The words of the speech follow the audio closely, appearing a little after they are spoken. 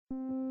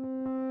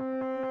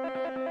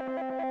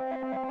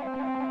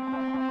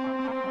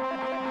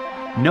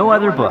No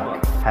other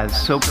book has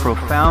so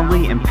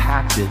profoundly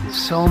impacted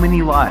so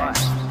many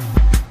lives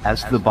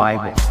as the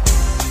Bible.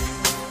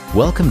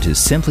 Welcome to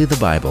Simply the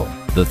Bible,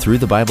 the Through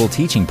the Bible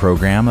teaching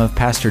program of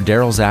Pastor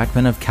Daryl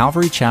Zachman of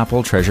Calvary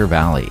Chapel, Treasure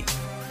Valley.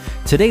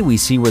 Today we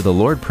see where the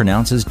Lord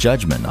pronounces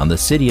judgment on the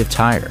city of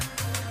Tyre.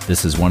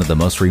 This is one of the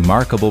most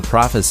remarkable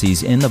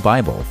prophecies in the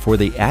Bible for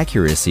the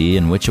accuracy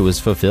in which it was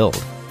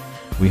fulfilled.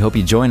 We hope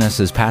you join us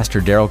as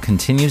Pastor Daryl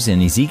continues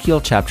in Ezekiel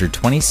chapter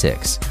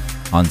 26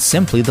 on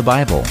Simply the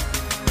Bible.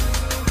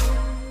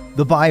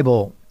 The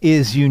Bible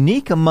is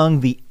unique among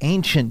the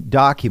ancient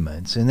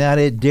documents in that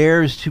it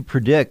dares to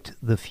predict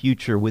the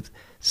future with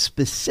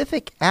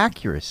specific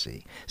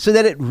accuracy so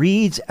that it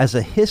reads as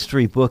a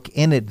history book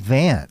in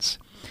advance.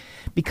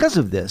 Because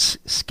of this,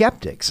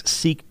 skeptics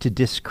seek to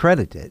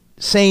discredit it,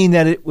 saying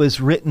that it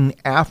was written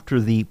after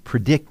the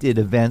predicted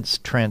events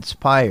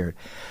transpired.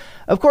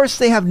 Of course,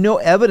 they have no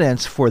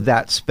evidence for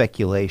that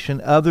speculation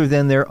other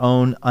than their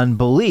own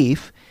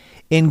unbelief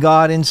in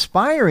God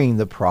inspiring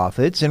the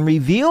prophets and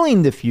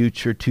revealing the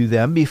future to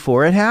them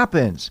before it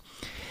happens.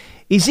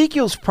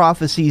 Ezekiel's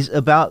prophecies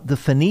about the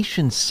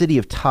Phoenician city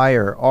of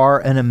Tyre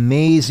are an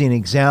amazing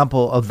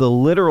example of the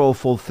literal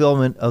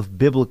fulfillment of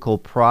biblical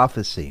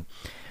prophecy.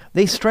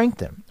 They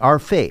strengthen our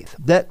faith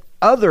that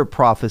other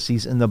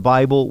prophecies in the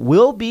Bible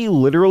will be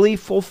literally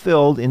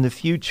fulfilled in the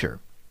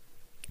future.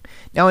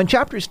 Now, in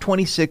chapters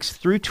 26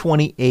 through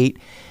 28,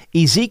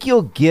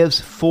 Ezekiel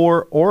gives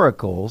 4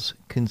 oracles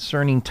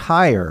concerning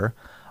Tyre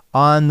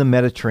on the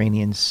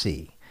Mediterranean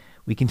Sea.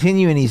 We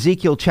continue in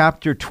Ezekiel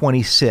chapter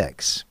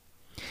 26.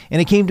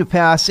 And it came to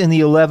pass in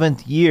the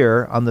 11th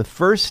year, on the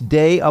first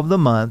day of the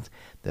month,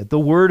 that the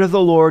word of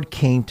the Lord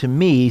came to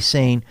me,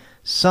 saying,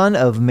 Son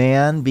of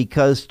man,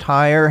 because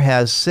Tyre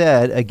has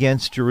said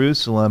against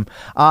Jerusalem,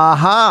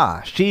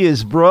 Aha, she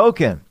is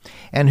broken,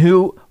 and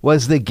who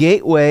was the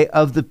gateway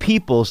of the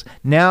peoples,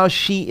 now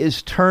she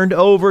is turned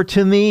over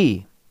to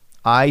me.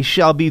 I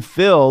shall be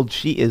filled,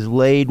 she is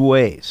laid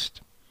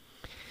waste.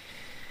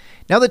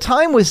 Now the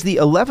time was the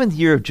 11th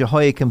year of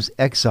Jehoiakim's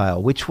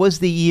exile, which was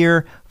the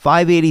year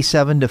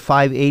 587 to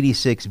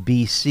 586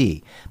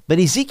 BC, but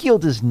Ezekiel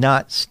does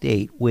not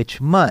state which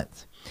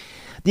month.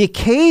 The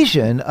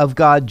occasion of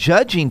God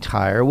judging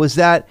Tyre was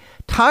that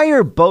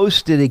Tyre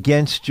boasted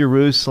against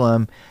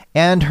Jerusalem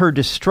and her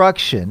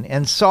destruction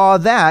and saw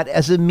that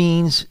as a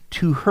means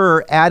to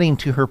her adding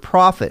to her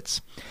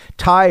profits.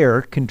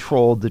 Tyre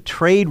controlled the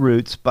trade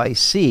routes by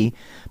sea,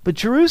 but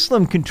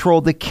Jerusalem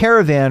controlled the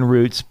caravan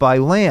routes by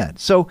land.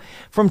 So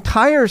from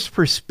Tyre's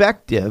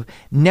perspective,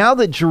 now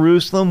that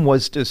Jerusalem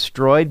was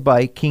destroyed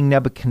by King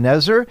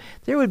Nebuchadnezzar,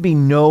 there would be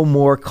no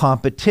more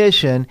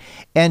competition,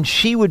 and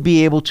she would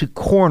be able to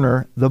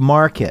corner the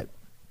market.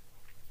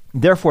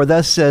 Therefore,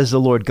 thus says the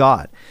Lord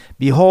God,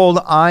 Behold,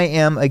 I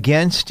am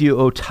against you,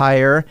 O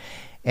Tyre,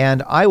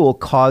 and I will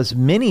cause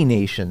many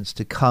nations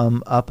to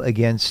come up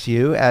against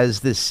you, as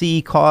the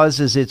sea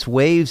causes its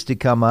waves to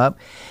come up,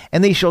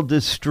 and they shall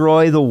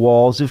destroy the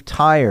walls of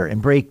Tyre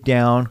and break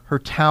down her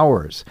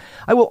towers.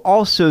 I will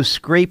also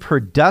scrape her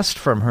dust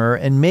from her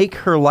and make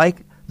her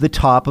like the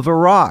top of a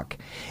rock.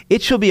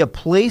 It shall be a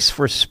place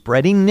for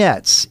spreading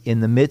nets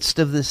in the midst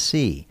of the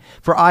sea.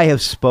 For I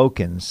have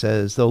spoken,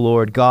 says the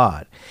Lord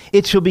God.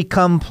 It shall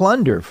become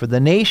plunder for the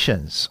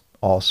nations.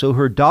 Also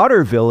her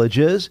daughter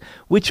villages,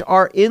 which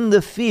are in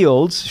the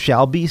fields,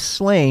 shall be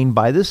slain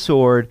by the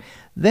sword.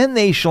 Then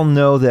they shall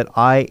know that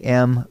I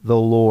am the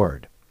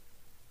Lord.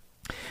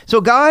 So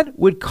God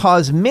would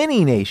cause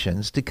many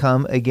nations to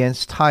come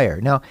against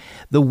Tyre. Now,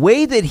 the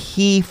way that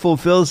he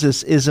fulfills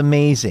this is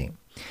amazing.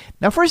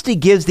 Now, first he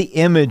gives the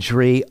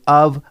imagery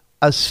of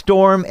a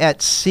storm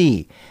at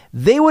sea.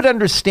 They would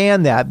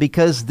understand that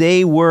because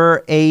they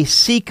were a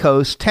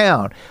seacoast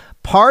town.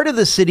 Part of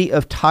the city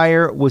of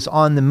Tyre was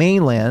on the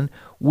mainland,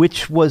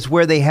 which was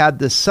where they had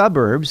the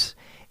suburbs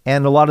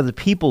and a lot of the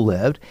people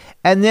lived.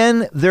 And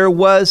then there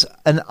was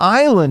an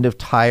island of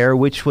Tyre,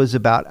 which was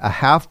about a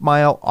half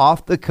mile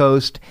off the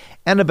coast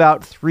and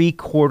about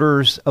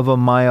 3/4 of a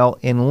mile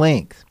in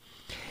length.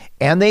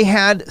 And they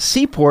had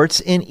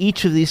seaports in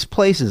each of these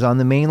places, on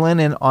the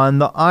mainland and on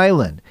the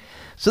island.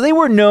 So they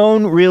were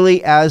known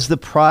really as the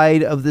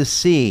pride of the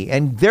sea.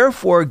 And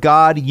therefore,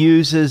 God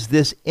uses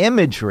this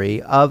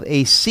imagery of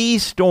a sea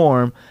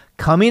storm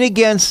coming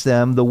against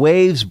them, the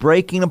waves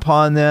breaking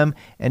upon them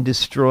and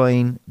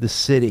destroying the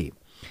city.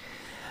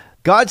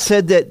 God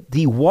said that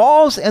the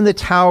walls and the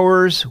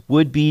towers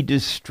would be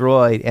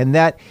destroyed and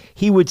that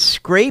he would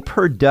scrape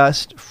her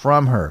dust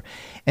from her.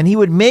 And he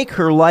would make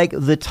her like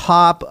the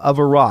top of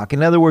a rock.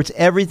 In other words,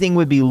 everything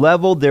would be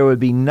leveled. There would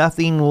be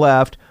nothing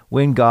left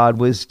when God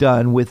was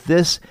done with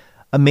this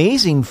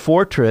amazing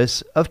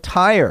fortress of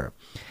Tyre.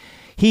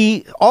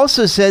 He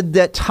also said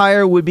that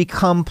Tyre would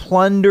become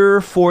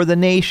plunder for the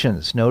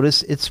nations.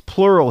 Notice it's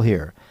plural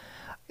here.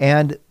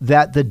 And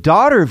that the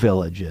daughter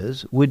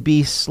villages would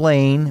be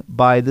slain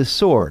by the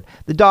sword.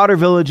 The daughter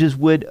villages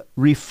would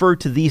refer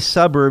to these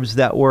suburbs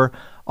that were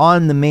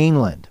on the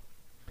mainland.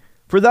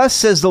 For thus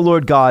says the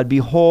Lord God,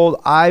 Behold,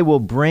 I will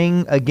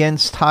bring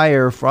against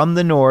Tyre from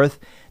the north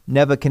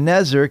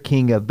Nebuchadnezzar,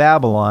 king of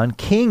Babylon,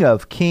 king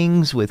of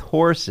kings with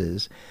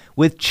horses,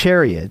 with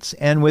chariots,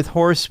 and with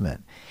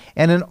horsemen,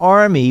 and an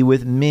army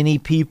with many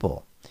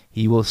people.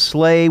 He will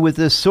slay with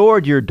the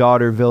sword your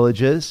daughter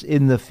villages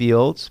in the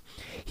fields.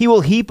 He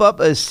will heap up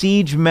a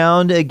siege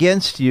mound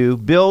against you,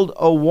 build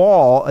a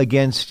wall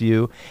against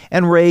you,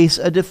 and raise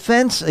a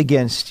defense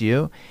against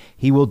you.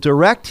 He will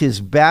direct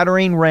his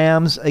battering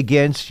rams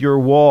against your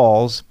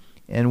walls,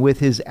 and with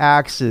his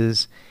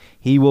axes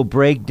he will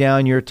break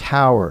down your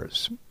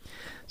towers.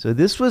 So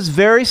this was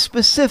very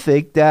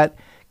specific that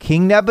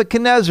King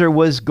Nebuchadnezzar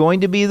was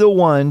going to be the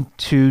one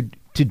to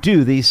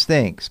do these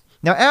things.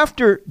 Now,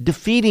 after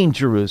defeating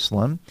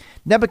Jerusalem,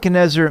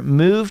 Nebuchadnezzar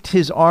moved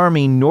his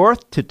army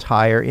north to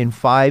Tyre in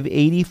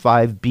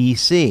 585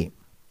 BC.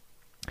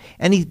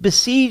 And he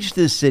besieged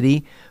the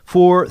city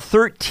for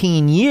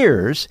 13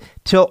 years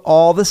till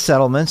all the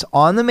settlements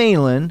on the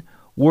mainland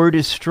were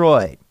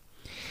destroyed.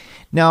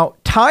 Now,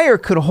 Tyre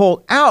could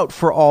hold out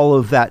for all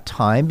of that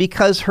time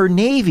because her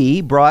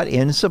navy brought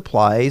in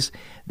supplies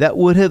that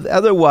would have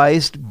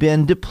otherwise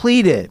been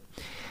depleted.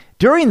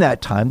 During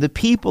that time, the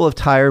people of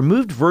Tyre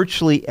moved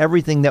virtually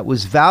everything that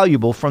was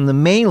valuable from the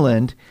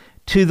mainland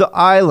to the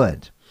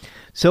island.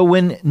 So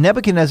when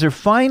Nebuchadnezzar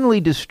finally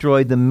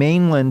destroyed the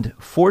mainland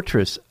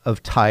fortress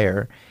of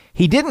Tyre,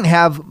 he didn't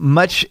have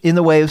much in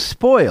the way of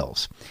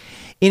spoils.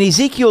 In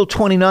Ezekiel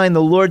 29,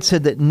 the Lord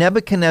said that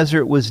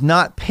Nebuchadnezzar was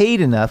not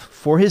paid enough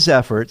for his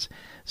efforts,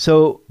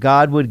 so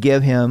God would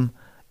give him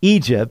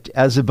Egypt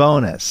as a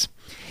bonus.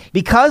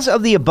 Because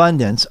of the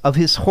abundance of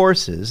his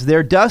horses,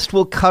 their dust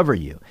will cover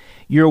you.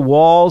 Your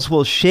walls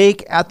will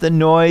shake at the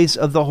noise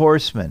of the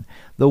horsemen,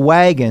 the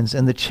wagons,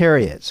 and the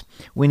chariots,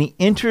 when he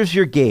enters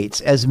your gates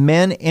as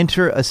men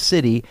enter a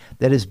city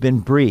that has been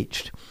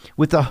breached.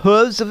 With the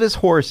hooves of his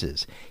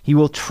horses, he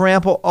will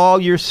trample all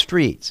your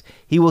streets.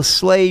 He will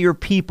slay your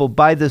people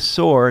by the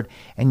sword,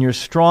 and your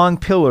strong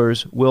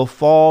pillars will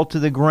fall to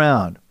the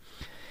ground.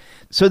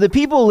 So the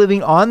people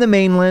living on the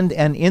mainland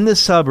and in the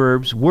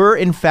suburbs were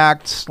in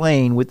fact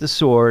slain with the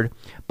sword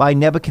by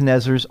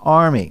Nebuchadnezzar's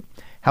army.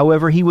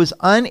 However, he was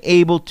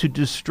unable to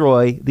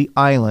destroy the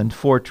island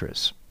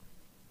fortress.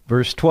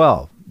 Verse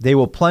 12, they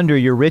will plunder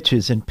your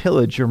riches and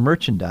pillage your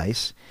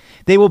merchandise.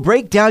 They will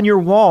break down your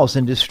walls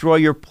and destroy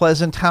your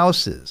pleasant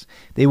houses.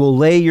 They will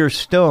lay your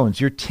stones,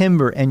 your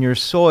timber, and your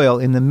soil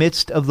in the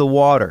midst of the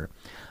water.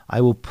 I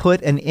will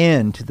put an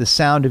end to the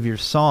sound of your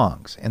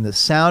songs, and the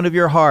sound of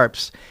your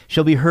harps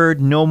shall be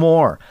heard no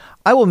more.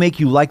 I will make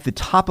you like the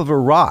top of a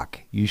rock.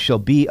 You shall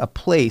be a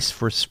place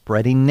for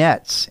spreading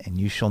nets, and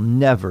you shall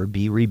never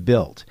be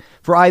rebuilt.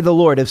 For I, the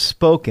Lord, have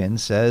spoken,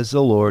 says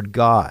the Lord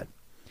God.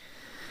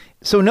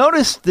 So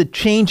notice the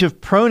change of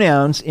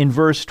pronouns in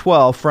verse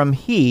 12 from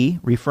he,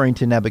 referring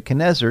to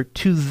Nebuchadnezzar,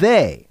 to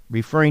they,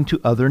 referring to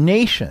other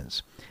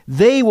nations.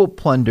 They will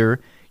plunder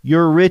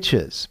your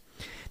riches.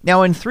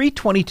 Now in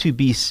 322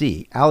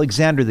 BC,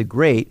 Alexander the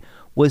Great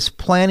was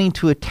planning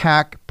to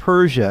attack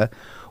Persia,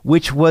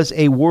 which was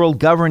a world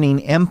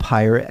governing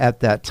empire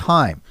at that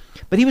time.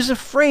 But he was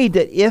afraid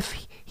that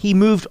if he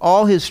moved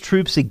all his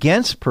troops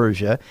against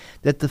Persia,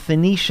 that the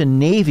Phoenician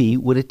navy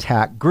would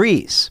attack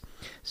Greece.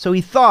 So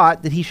he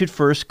thought that he should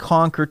first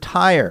conquer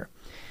Tyre.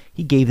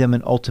 He gave them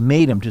an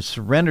ultimatum to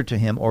surrender to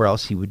him or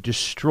else he would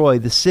destroy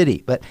the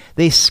city. But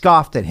they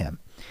scoffed at him.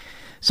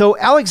 So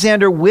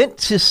Alexander went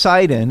to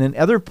Sidon and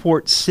other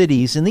port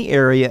cities in the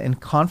area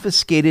and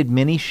confiscated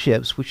many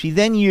ships, which he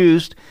then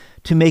used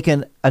to make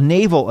a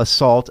naval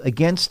assault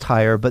against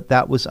Tyre, but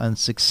that was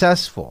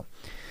unsuccessful.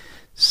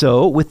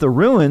 So, with the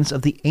ruins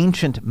of the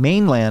ancient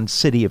mainland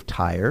city of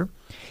Tyre,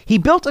 he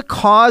built a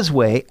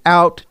causeway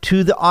out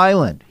to the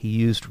island. He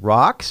used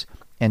rocks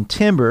and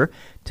timber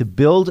to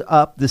build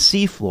up the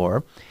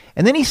seafloor,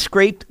 and then he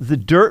scraped the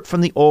dirt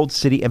from the old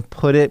city and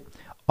put it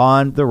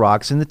on the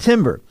rocks and the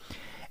timber.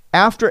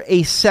 After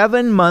a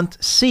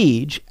 7-month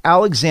siege,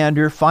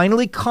 Alexander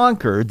finally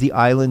conquered the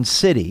island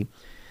city,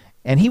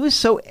 and he was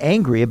so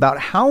angry about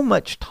how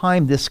much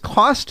time this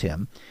cost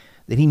him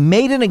that he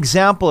made an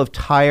example of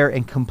Tyre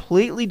and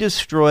completely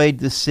destroyed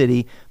the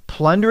city,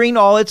 plundering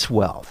all its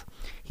wealth.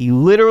 He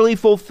literally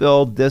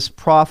fulfilled this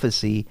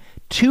prophecy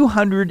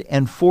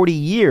 240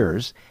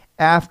 years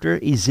after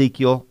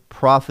Ezekiel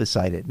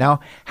prophesied it. Now,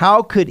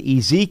 how could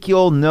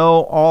Ezekiel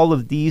know all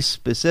of these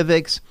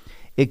specifics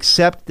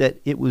except that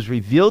it was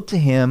revealed to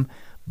him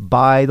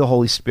by the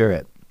Holy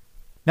Spirit?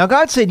 Now,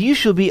 God said, you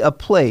shall be a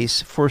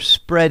place for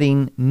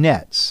spreading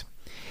nets.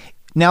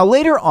 Now,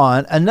 later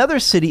on, another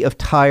city of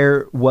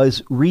Tyre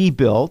was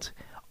rebuilt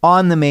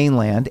on the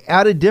mainland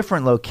at a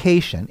different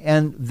location,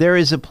 and there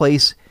is a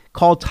place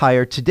called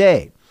Tyre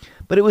today.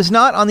 But it was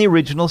not on the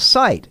original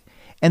site,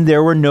 and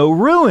there were no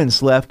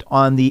ruins left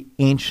on the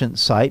ancient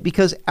site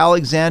because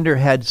Alexander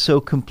had so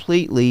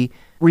completely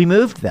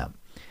removed them.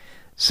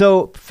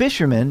 So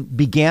fishermen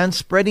began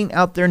spreading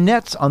out their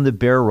nets on the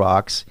bare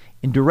rocks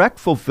in direct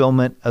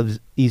fulfillment of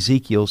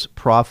Ezekiel's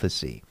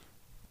prophecy.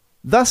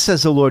 Thus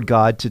says the Lord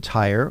God to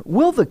Tyre,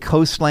 will the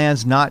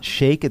coastlands not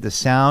shake at the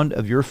sound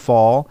of your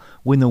fall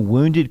when the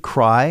wounded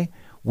cry,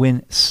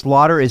 when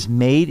slaughter is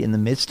made in the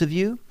midst of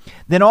you?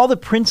 Then all the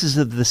princes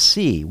of the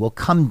sea will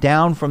come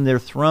down from their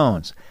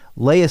thrones,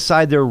 lay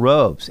aside their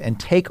robes, and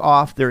take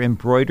off their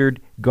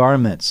embroidered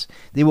garments.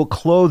 They will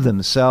clothe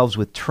themselves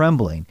with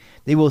trembling.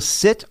 They will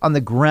sit on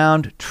the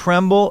ground,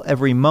 tremble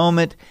every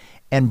moment,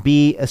 and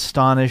be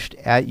astonished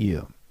at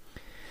you.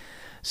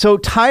 So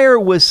Tyre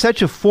was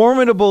such a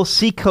formidable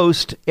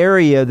seacoast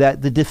area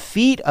that the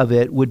defeat of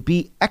it would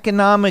be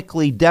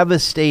economically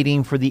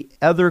devastating for the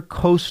other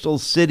coastal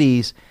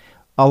cities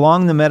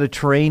along the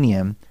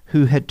Mediterranean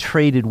who had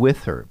traded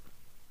with her.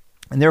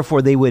 And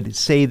therefore they would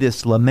say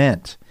this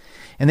lament.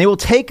 And they will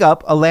take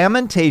up a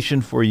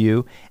lamentation for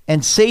you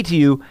and say to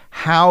you,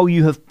 how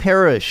you have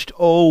perished,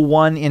 O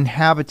one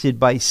inhabited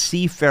by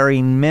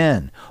seafaring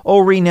men, O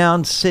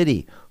renowned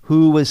city,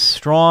 who was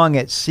strong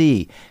at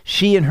sea,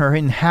 she and her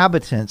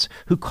inhabitants,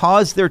 who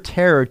caused their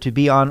terror to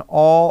be on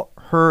all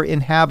her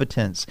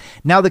inhabitants.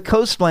 Now the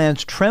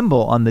coastlands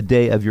tremble on the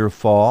day of your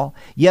fall.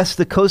 Yes,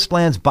 the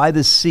coastlands by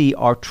the sea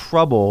are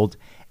troubled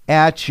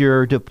at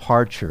your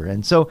departure.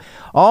 And so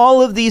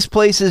all of these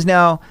places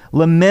now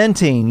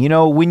lamenting,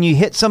 when you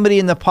hit somebody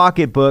in the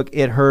pocketbook,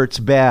 it hurts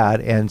bad.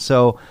 And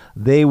so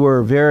they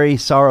were very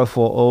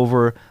sorrowful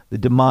over the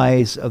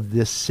demise of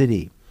this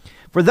city.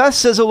 For thus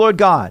says the Lord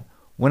God,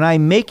 when I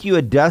make you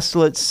a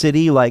desolate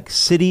city like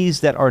cities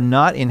that are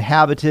not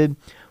inhabited,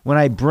 when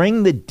I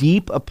bring the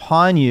deep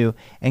upon you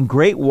and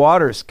great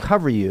waters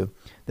cover you,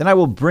 then I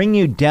will bring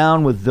you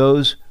down with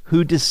those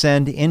who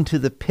descend into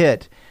the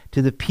pit,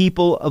 to the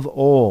people of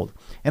old.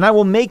 And I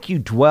will make you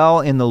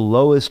dwell in the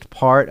lowest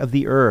part of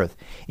the earth,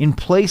 in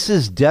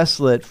places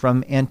desolate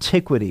from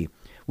antiquity,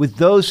 with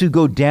those who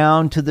go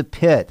down to the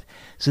pit,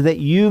 so that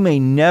you may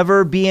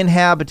never be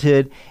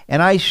inhabited,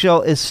 and I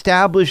shall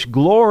establish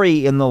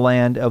glory in the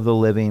land of the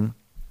living.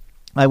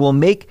 I will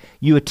make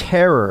you a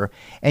terror,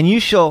 and you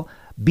shall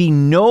be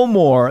no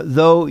more,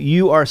 though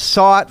you are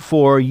sought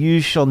for, you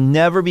shall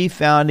never be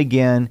found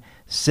again,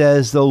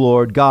 says the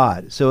Lord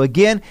God. So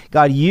again,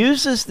 God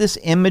uses this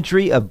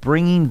imagery of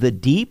bringing the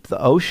deep,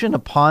 the ocean,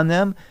 upon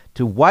them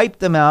to wipe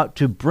them out,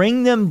 to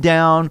bring them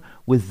down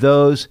with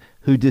those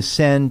who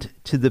descend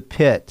to the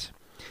pit.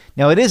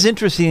 Now, it is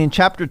interesting, in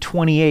chapter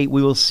 28,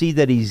 we will see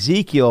that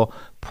Ezekiel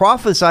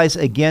prophesies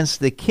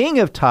against the king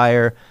of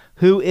Tyre,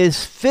 who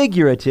is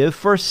figurative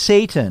for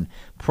Satan,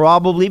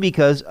 probably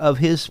because of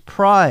his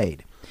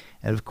pride.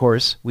 And of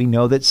course, we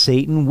know that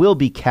Satan will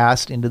be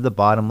cast into the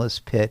bottomless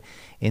pit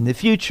in the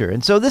future.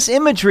 And so this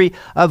imagery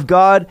of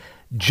God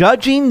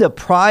judging the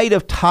pride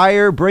of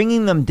Tyre,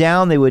 bringing them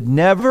down, they would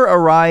never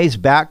arise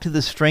back to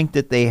the strength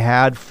that they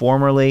had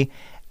formerly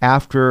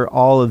after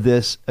all of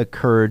this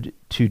occurred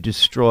to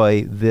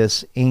destroy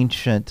this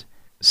ancient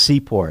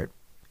seaport.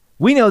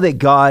 We know that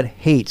God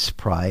hates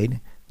pride.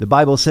 The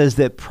Bible says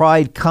that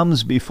pride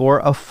comes before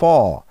a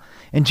fall.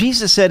 And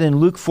Jesus said in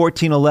Luke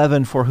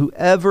 14:11, for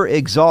whoever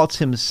exalts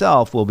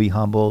himself will be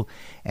humbled,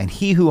 and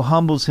he who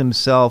humbles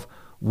himself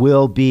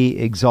will be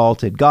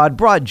exalted. God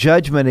brought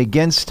judgment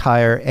against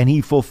Tyre, and he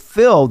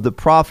fulfilled the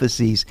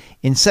prophecies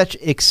in such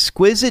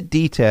exquisite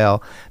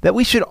detail that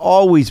we should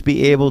always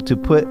be able to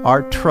put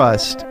our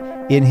trust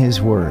in his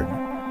word.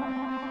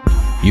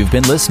 You've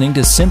been listening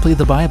to Simply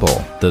the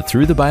Bible, the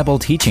Through the Bible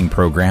teaching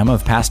program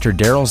of Pastor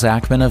Daryl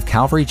Zachman of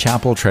Calvary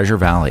Chapel, Treasure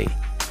Valley.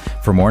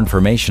 For more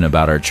information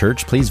about our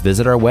church, please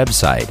visit our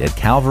website at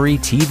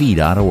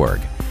calvarytv.org.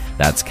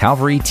 That's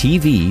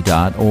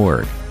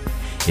calvarytv.org.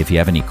 If you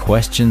have any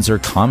questions or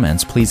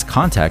comments, please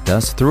contact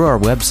us through our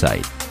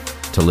website.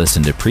 To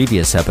listen to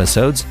previous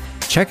episodes,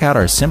 check out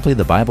our Simply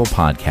the Bible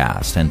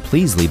podcast, and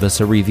please leave us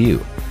a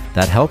review.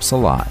 That helps a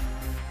lot.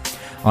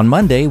 On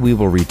Monday, we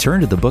will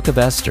return to the book of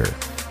Esther.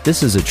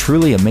 This is a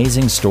truly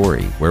amazing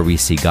story where we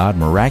see God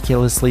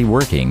miraculously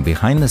working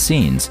behind the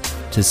scenes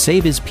to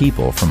save his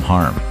people from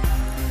harm.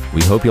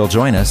 We hope you'll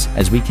join us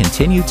as we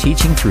continue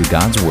teaching through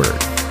God's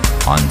Word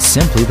on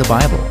Simply the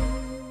Bible.